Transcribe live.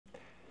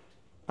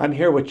I'm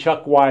here with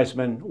Chuck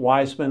Wiseman,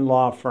 Wiseman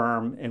Law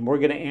Firm, and we're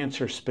going to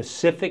answer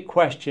specific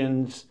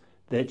questions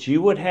that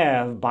you would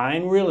have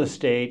buying real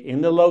estate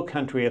in the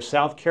Lowcountry of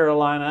South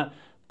Carolina,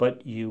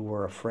 but you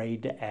were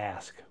afraid to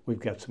ask. We've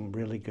got some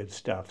really good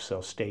stuff,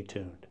 so stay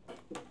tuned.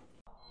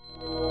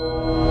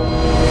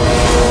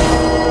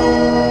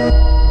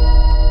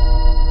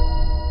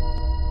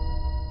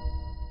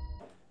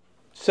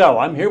 So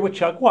I'm here with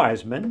Chuck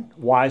Wiseman,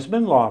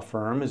 Wiseman Law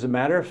Firm. As a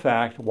matter of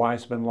fact,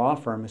 Wiseman Law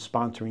Firm is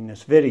sponsoring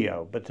this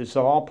video, but this is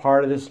all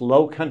part of this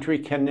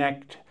Lowcountry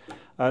Connect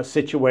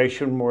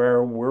situation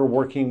where we're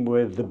working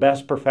with the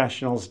best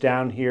professionals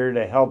down here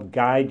to help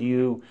guide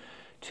you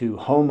to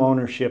home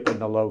ownership in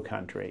the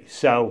Lowcountry.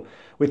 So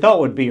we thought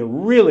it would be a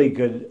really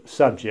good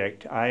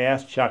subject. I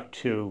asked Chuck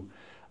to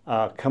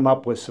come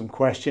up with some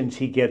questions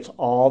he gets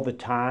all the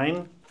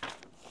time.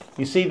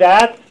 You see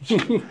that?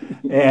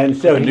 And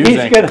so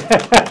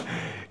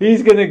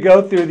he's gonna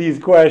go through these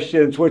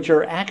questions, which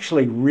are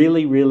actually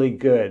really, really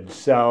good.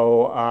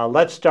 So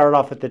let's start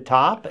off at the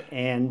top.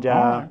 And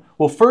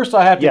well, first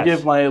I have to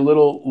give my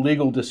little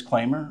legal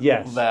disclaimer.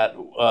 Yes. That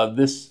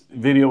this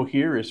video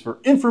here is for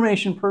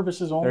information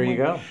purposes only. There you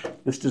go.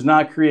 This does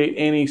not create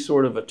any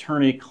sort of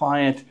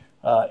attorney-client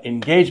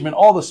engagement,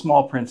 all the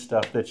small print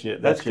stuff that you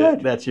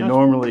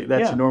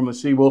normally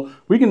see. Well,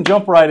 we can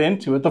jump right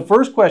into it. The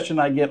first question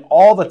I get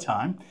all the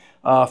time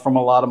from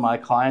a lot of my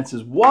clients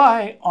is,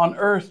 why on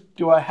earth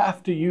do I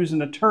have to use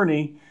an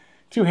attorney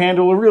to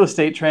handle a real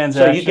estate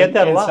transaction? So you get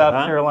that in a lot,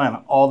 South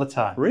Carolina all the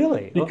time.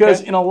 Really?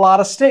 Because in a lot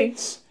of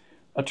states,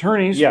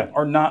 attorneys Yeah.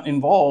 are not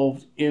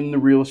involved in the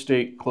real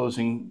estate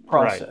closing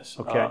process.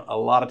 Right. Okay. A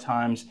lot of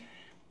times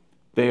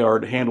they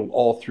are handled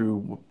all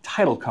through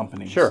title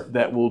companies Sure.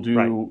 that will do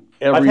Right.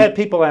 every, I've had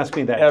people ask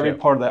me that every too.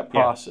 part of that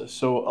process.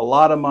 So a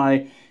lot of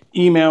my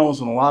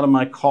emails and a lot of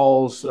my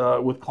calls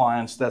with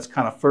clients, that's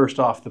kind of first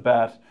off the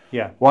bat.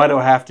 Yeah. Why do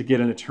I have to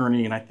get an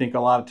attorney? And I think a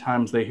lot of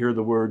times they hear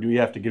the word, do you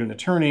have to get an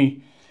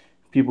attorney?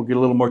 People get a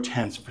little more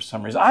tense for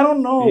some reason. I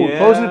don't know. Yeah.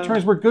 Closing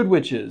attorneys, we're good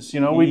witches.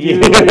 You know, we do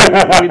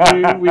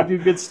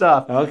good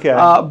stuff. Okay.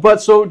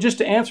 But so just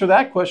to answer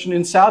that question,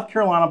 in South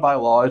Carolina by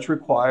law, it's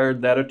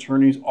required that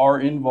attorneys are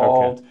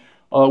involved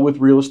with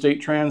real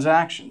estate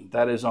transaction.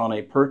 That is on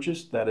a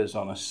purchase, that is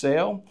on a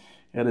sale,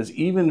 that is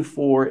even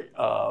for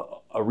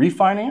a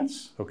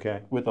refinance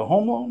with a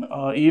home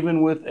loan,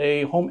 even with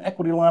a home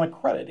equity line of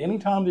credit.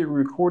 Anytime they're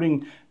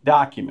recording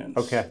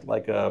documents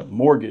like a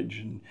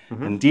mortgage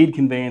and deed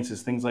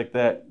conveyances, things like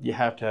that, you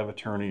have to have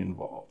attorney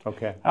involved.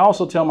 Okay. I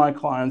also tell my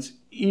clients,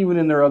 even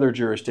in their other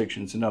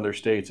jurisdictions in other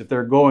states, if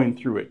they're going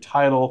through a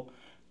title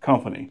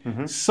company,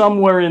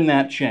 somewhere in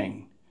that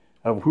chain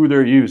of who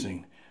they're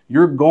using,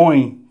 you're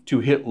going to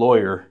hit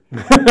lawyer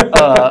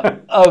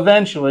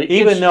eventually.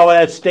 Even though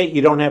at state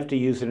you don't have to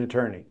use an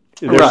attorney.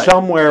 There's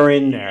somewhere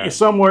in there.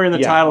 Somewhere in the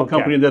title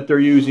company that they're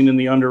using in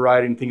the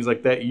underwriting, things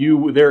like that.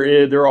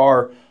 There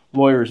are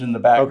lawyers in the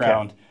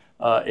background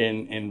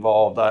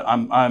involved.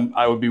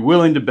 I would be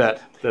willing to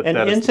bet that and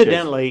that is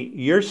incidentally, the case.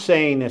 you're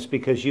saying this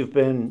because you've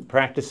been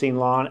practicing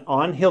law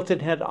on Hilton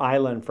Head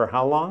Island for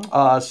how long?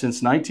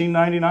 Since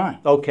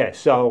 1999. Okay,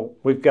 so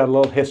we've got a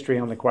little history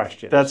on the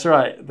question. That's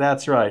right.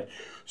 That's right.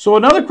 So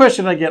another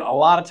question I get a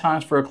lot of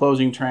times for a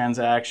closing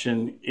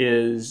transaction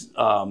is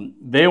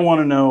they want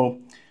to know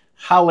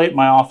how late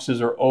my offices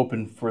are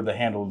open for the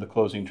handle of the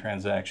closing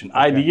transaction.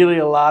 Ideally,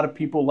 a lot of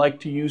people like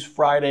to use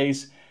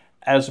Fridays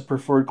as a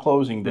preferred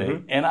closing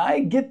day. And I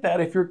get that.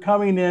 If you're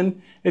coming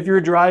in, if you're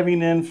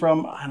driving in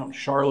from, I don't know,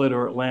 Charlotte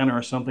or Atlanta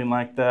or something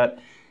like that,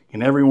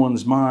 in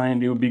everyone's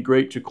mind, it would be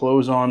great to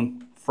close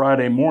on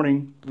Friday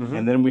morning,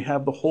 and then we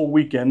have the whole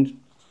weekend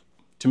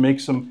to make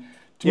some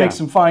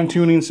fine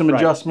tuning, some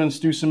adjustments,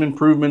 do some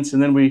improvements,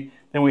 and then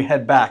we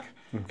head back.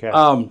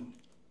 Okay.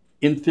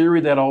 In theory,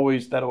 that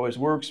always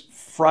works.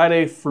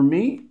 Friday for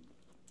me,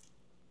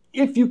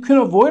 if you can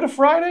avoid a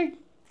Friday,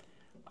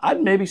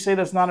 I'd maybe say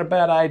that's not a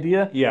bad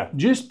idea. Yeah.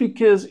 Just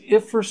because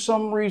if for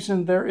some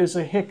reason there is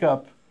a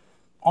hiccup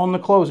on the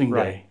closing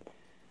day,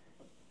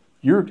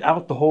 you're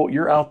out the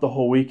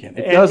whole weekend.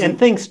 It doesn't, and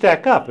things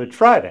stack up. It's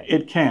Friday.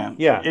 It can.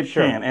 Yeah, it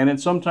sure. can. And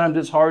sometimes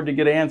it's hard to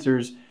get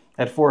answers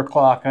at 4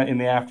 o'clock in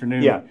the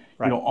afternoon. Yeah,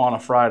 right. You know, on a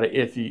Friday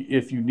if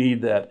you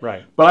need that.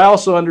 Right. But I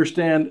also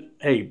understand,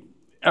 hey,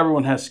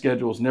 everyone has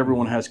schedules and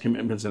everyone has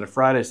commitments, and if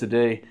Friday's the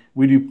day,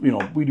 we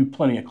do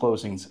plenty of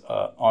closings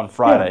on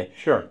Friday. Yeah,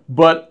 sure.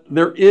 But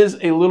there is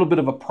a little bit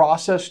of a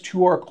process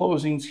to our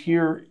closings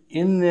here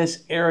in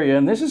this area,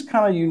 and this is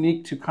kind of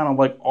unique to kind of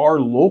like our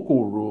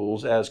local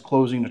rules as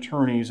closing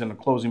attorneys and the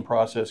closing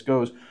process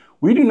goes.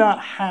 We do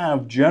not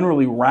have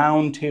generally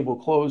round table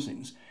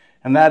closings,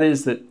 and that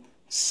is that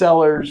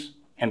sellers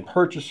and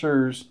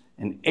purchasers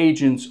and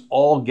agents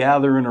all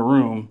gather in a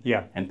room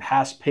and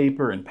pass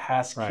paper and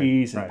pass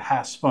keys and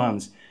pass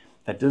funds.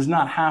 That does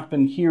not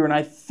happen here. And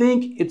I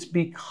think it's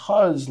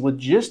because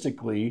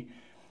logistically,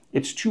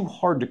 it's too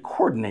hard to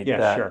coordinate Yeah,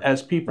 that sure.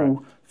 as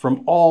people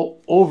from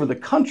all over the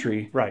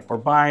country Right. are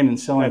buying and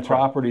selling That's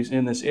properties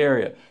in this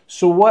area.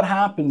 So what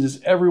happens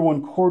is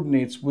everyone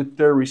coordinates with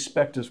their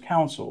respective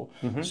counsel.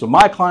 So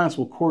my clients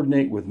will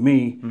coordinate with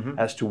me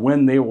as to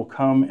when they will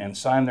come and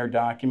sign their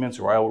documents,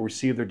 or I will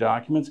receive their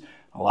documents.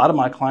 A lot of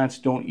my clients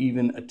don't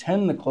even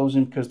attend the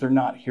closing because they're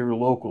not here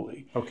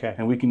locally. Okay.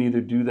 And we can either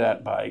do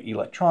that by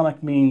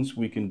electronic means,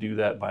 we can do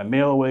that by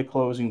mail-away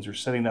closings, or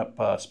setting up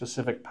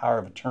specific power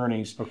of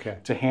attorneys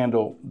to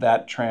handle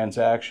that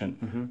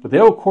transaction. But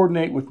they'll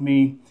coordinate with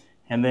me,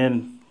 and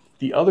then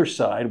the other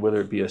side, whether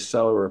it be a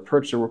seller or a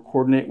purchaser, will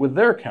coordinate with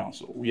their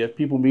counsel. We have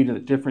people meeting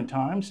at different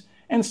times,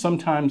 and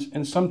sometimes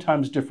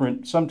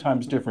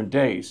different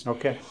days.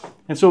 Okay.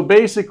 And so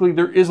basically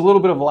there is a little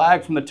bit of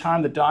lag from the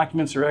time the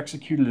documents are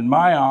executed in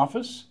my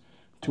office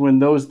to when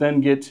those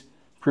then get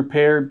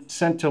prepared,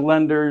 sent to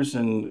lenders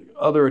and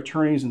other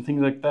attorneys and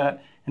things like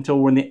that, until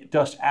when the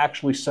dust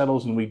actually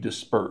settles and we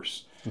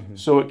disperse.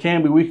 So it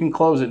can be, we can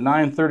close at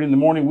 9:30 in the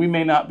morning. We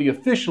may not be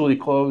officially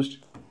closed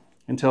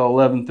until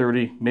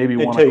 11:30, maybe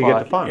 1 Until you get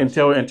o'clock, the funds.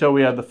 until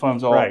we have the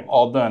funds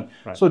all done.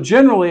 Right. So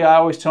generally I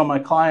always tell my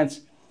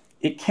clients,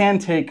 it can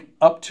take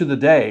up to the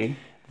day.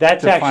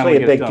 That's to actually finally a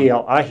get it big done.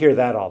 deal. I hear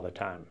that all the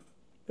time.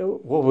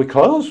 Well, we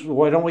closed.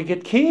 Why don't we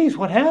get keys?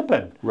 What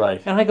happened?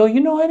 Right. And I go,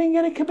 I didn't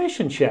get a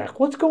commission check.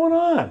 What's going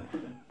on?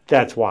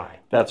 That's why.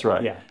 That's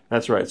right. Yeah.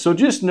 That's right. So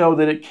just know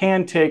that it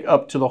can take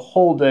up to the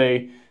whole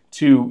day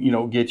to,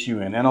 get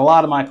you in. And a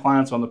lot of my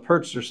clients on the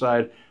purchaser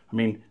side,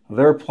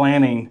 they're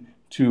planning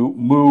to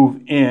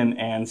move in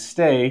and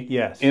stay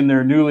in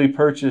their newly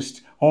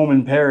purchased home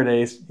in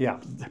paradise,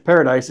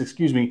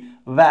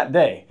 that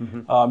day.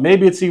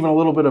 Maybe it's even a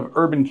little bit of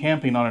urban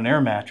camping on an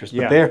air mattress,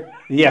 but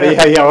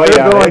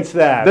It's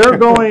that.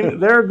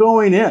 they're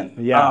going in.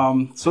 Yeah.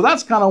 So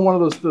that's kind of one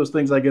of those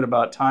things I get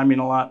about timing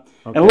a lot.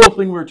 And a little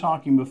thing we were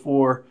talking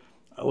before,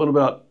 a little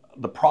about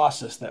the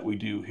process that we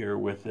do here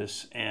with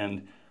this,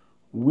 and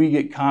we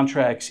get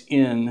contracts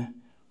in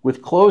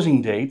with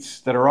closing dates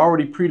that are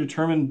already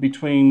predetermined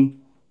between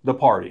the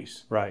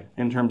parties. Right.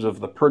 In terms of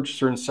the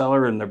purchaser and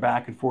seller and their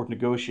back and forth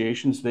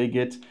negotiations, they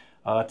get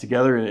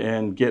together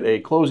and get a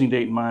closing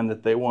date in mind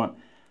that they want.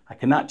 I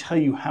cannot tell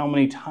you how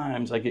many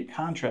times I get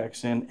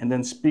contracts in and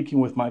then speaking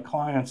with my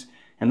clients,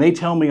 and they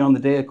tell me on the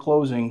day of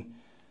closing,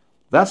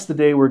 that's the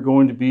day we're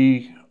going to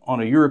be on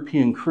a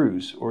European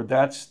cruise, or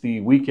that's the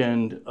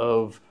weekend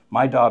of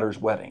my daughter's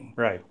wedding.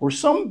 Right. Or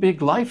some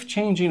big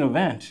life-changing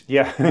event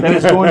Yeah. that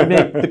is going to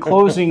make the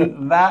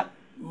closing that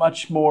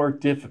much more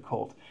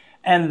difficult.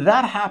 And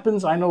that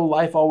happens. I know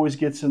life always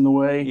gets in the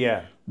way.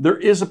 Yeah. There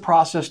is a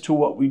process to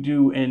what we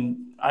do, and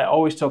I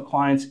always tell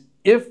clients,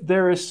 if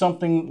there is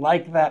something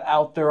like that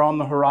out there on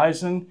the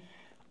horizon,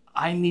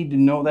 I need to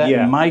know that,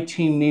 and my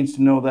team needs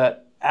to know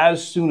that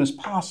as soon as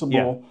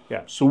possible,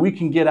 so we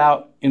can get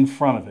out in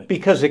front of it.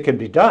 Because it can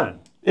be done.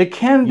 It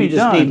can be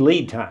done. You just need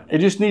lead time. It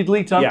just needs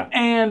lead time,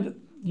 and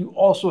you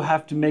also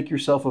have to make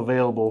yourself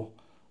available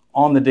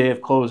on the day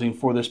of closing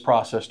for this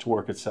process to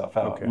work itself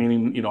out. Okay.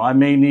 Meaning, I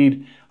may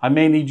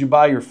need you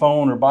by your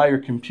phone or by your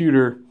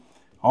computer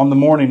on the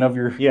morning of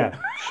your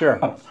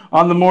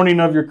on the morning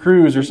of your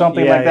cruise or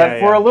something like that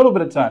for a little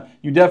bit of time.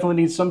 You definitely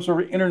need some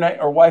sort of internet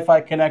or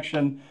Wi-Fi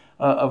connection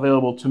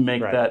available to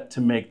make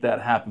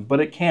that happen. But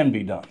it can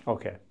be done.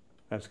 Okay,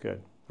 that's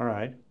good. All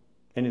right.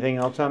 Anything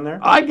else on there?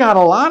 I got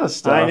a lot of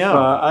stuff. I know.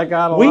 I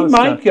got a lot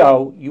of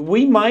stuff.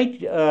 We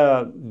might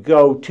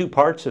go two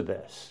parts of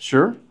this.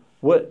 Sure.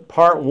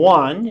 Part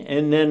one,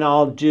 and then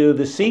I'll do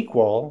the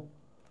sequel.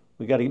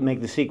 We got to make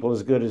the sequel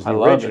as good as the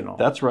original.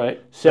 That's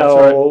right.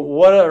 So,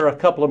 what are a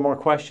couple of more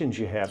questions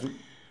you have?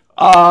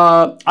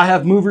 I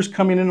have movers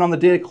coming in on the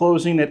day of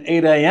closing at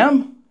 8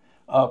 a.m.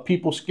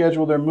 People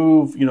schedule their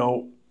move,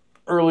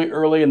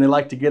 early, and they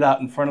like to get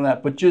out in front of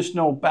that. But just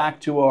know,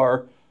 back to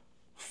our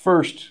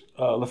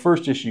the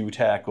first issue we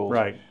tackled,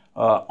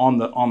 on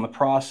the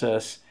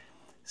process.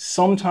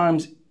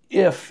 Sometimes,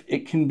 if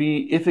it can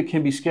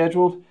be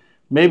scheduled,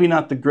 maybe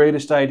not the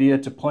greatest idea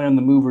to plan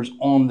the movers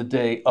on the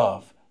day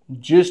of,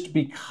 just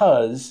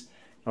because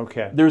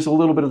there's a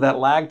little bit of that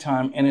lag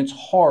time, and it's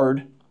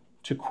hard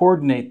to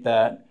coordinate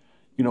that.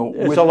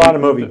 It's a lot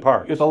of moving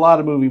parts. It's a lot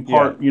of moving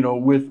parts,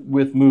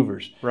 with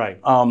movers. Right.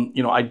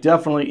 I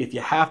definitely, if you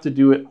have to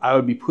do it, I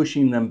would be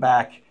pushing them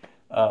back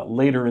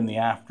later in the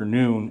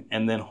afternoon,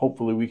 and then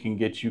hopefully we can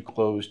get you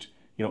closed.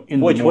 In the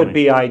morning. Which would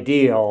be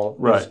ideal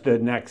is the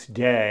next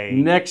day.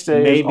 Next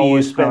day, maybe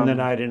you spend the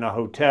night in a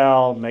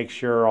hotel. Make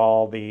sure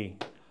all the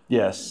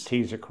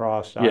T's are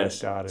crossed, I's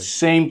dotted.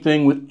 Same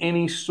thing with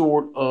any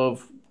sort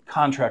of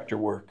contractor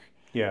work.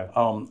 Yeah.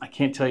 I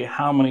can't tell you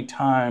how many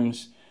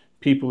times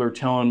people are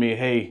telling me,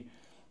 "Hey,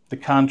 the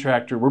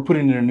contractor, we're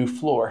putting in a new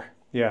floor."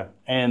 Yeah.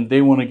 And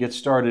they want to get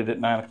started at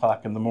 9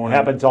 o'clock in the morning. It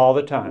happens all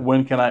the time.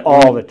 When can I?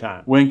 All the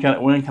time. When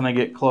can I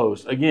get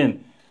closed?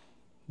 Again,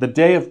 the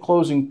day of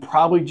closing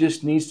probably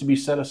just needs to be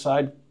set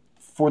aside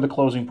for the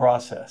closing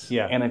process.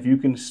 Yeah. And if you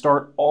can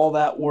start all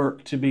that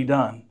work to be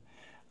done,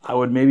 I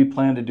would maybe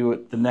plan to do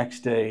it the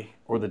next day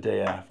or the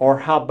day after. Or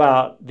how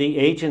about the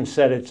agent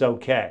said it's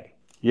okay?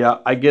 Yeah,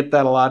 I get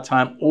that a lot of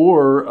time.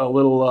 Or a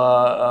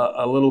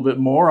little bit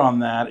more on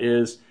that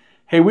is,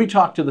 hey, we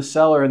talked to the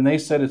seller and they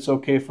said it's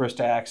okay for us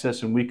to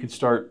access and we could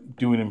start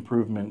doing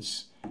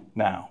improvements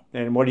now.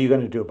 And what are you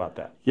going to do about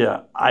that?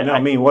 Yeah. I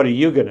mean, what are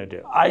you going to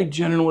do? I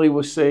generally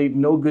would say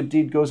no good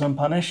deed goes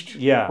unpunished.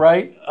 Yeah.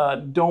 Right?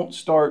 Don't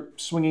start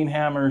swinging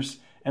hammers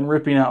and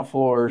ripping out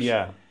floors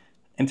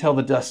until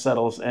the dust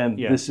settles and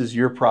this is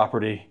your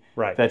property.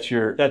 Right. That's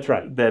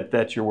right.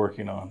 That you're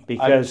working on.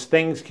 Because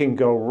things can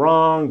go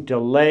wrong,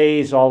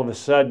 delays, all of a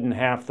sudden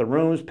half the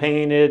room's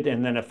painted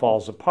and then it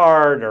falls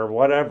apart or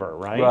whatever,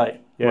 right?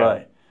 Right.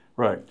 Yeah.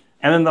 Right.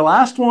 And then the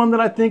last one that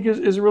I think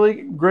is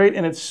really great,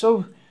 and it's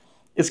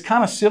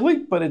kind of silly,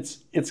 but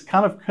it's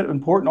kind of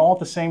important all at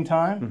the same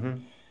time. Mm-hmm.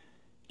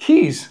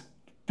 Keys.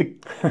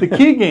 The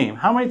key game.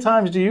 How many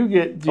times do you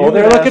get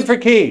they're looking for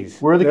keys.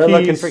 They're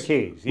looking for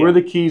keys. Yeah. Where are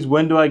the keys?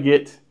 When do I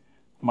get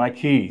my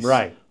keys?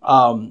 Right.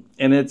 And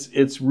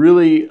it's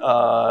really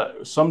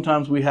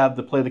sometimes we have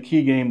to play the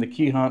key game, the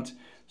key hunt.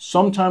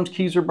 Sometimes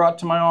keys are brought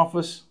to my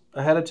office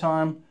ahead of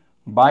time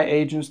by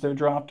agents. They're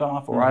dropped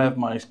off, or I have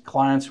my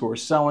clients who are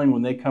selling.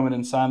 When they come in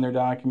and sign their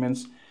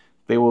documents,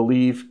 they will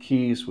leave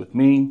keys with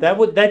me.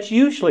 That's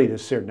usually the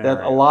scenario.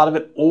 That a lot of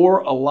it, or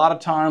a lot of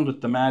times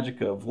with the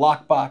magic of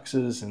lock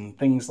boxes and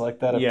things like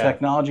that of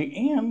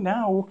technology. And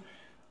now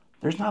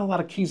there's not a lot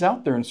of keys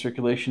out there in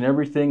circulation.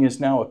 Everything is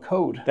now a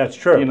code. That's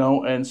true. You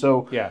know, and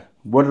so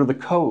what are the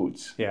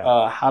codes?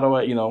 Yeah. How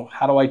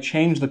do I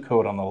change the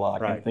code on the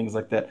lock and things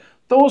like that?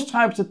 Those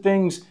types of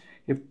things,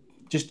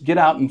 just get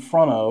out in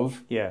front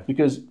of. Yeah.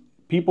 Because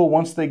people,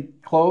 once they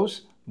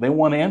close, they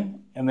want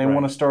in and they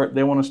want to start.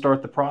 They want to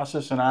start the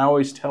process. And I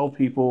always tell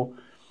people,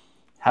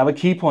 have a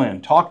key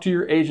plan. Talk to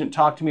your agent.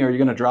 Talk to me. Are you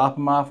going to drop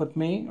them off with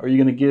me? Are you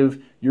going to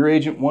give your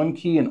agent one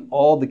key and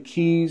all the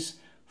keys,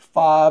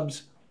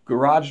 fobs,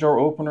 garage door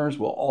openers,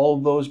 will all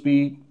of those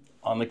be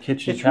on the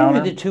kitchen counter? It's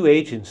really the two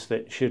agents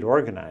that should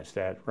organize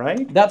that,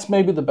 right? That's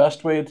maybe the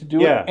best way to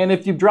do it. And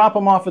if you drop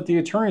them off at the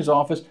attorney's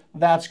office,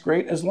 that's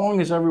great, as long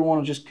as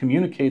everyone just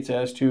communicates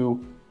as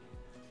to,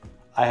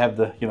 I have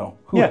the,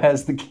 who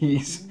has the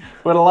keys.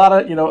 But a lot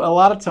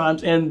of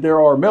times, and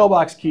there are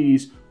mailbox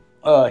keys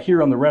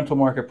here on the rental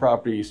market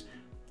properties,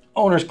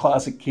 owner's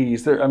classic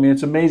keys.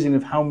 It's amazing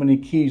of how many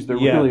keys there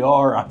really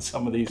are on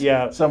some of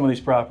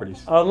these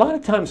properties. A lot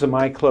of times in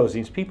my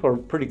closings, people are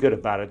pretty good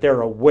about it.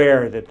 They're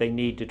aware that they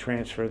need to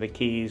transfer the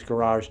keys,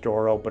 garage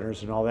door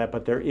openers and all that,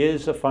 but there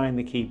is a find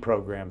the key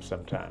program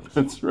sometimes.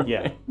 That's right.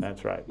 Yeah,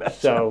 that's right.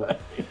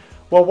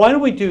 Well, why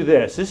don't we do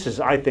this?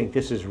 I think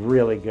this is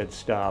really good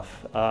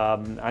stuff.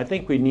 I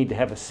think we need to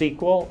have a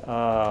sequel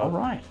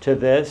to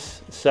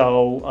this.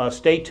 So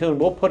stay tuned.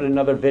 We'll put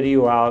another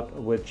video out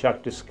with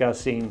Chuck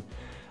discussing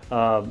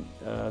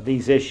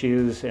these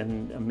issues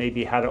and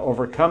maybe how to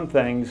overcome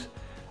things.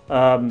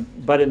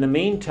 But in the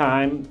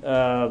meantime,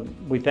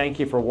 we thank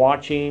you for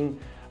watching.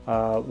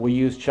 We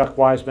use Chuck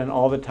Wiseman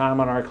all the time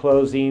on our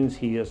closings.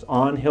 He is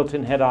on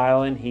Hilton Head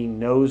Island. He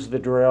knows the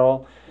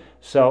drill.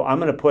 So I'm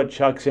going to put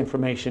Chuck's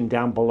information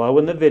down below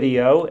in the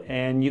video,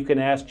 and you can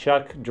ask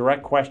Chuck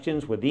direct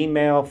questions with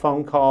email,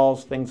 phone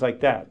calls, things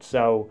like that.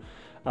 So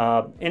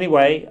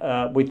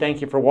anyway, we thank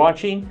you for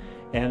watching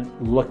and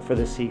look for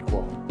the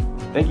sequel.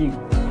 Thank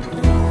you.